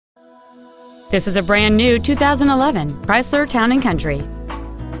This is a brand new 2011 Chrysler Town & Country.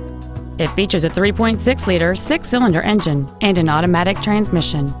 It features a 3.6-liter six-cylinder engine and an automatic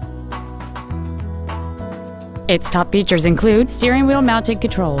transmission. Its top features include steering wheel mounted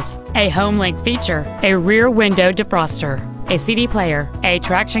controls, a home link feature, a rear window defroster, a CD player, a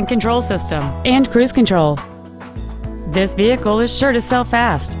traction control system, and cruise control. This vehicle is sure to sell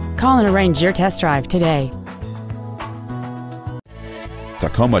fast. Call and arrange your test drive today.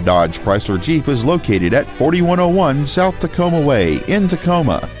 Tacoma Dodge Chrysler Jeep is located at 4101 South Tacoma Way in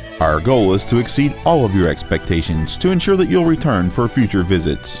Tacoma. Our goal is to exceed all of your expectations to ensure that you'll return for future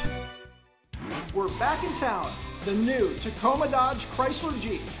visits. We're back in town. The new Tacoma Dodge Chrysler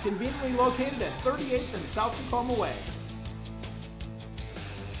Jeep, conveniently located at 38th and South Tacoma Way.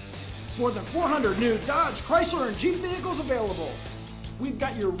 More than 400 new Dodge, Chrysler, and Jeep vehicles available. We've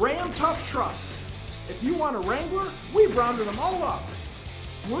got your Ram Tough trucks. If you want a Wrangler, we've rounded them all up.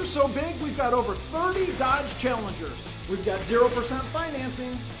 We're so big, we've got over 30 Dodge Challengers. We've got 0%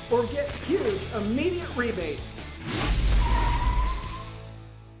 financing or get huge immediate rebates.